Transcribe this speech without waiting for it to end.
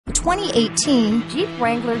2018 Jeep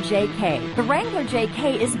Wrangler JK. The Wrangler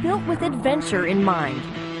JK is built with adventure in mind.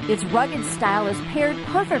 Its rugged style is paired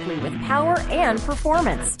perfectly with power and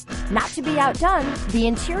performance. Not to be outdone, the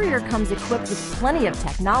interior comes equipped with plenty of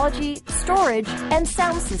technology, storage, and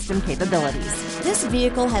sound system capabilities. This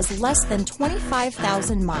vehicle has less than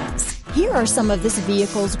 25,000 miles. Here are some of this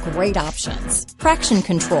vehicle's great options: traction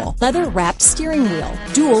control, leather-wrapped steering wheel,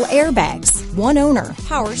 dual airbags, one owner,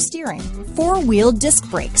 power steering, four-wheel disc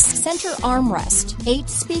brakes, center armrest, 8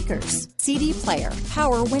 speakers, CD player,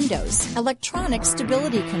 power windows, electronic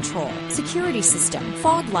stability control, security system,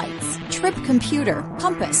 fog lights, trip computer,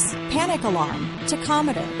 compass, panic alarm,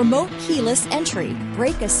 tachometer, remote keyless entry,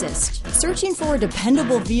 brake assist. Searching for a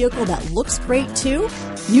dependable vehicle that looks great too?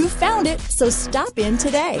 You found it, so stop in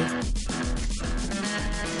today.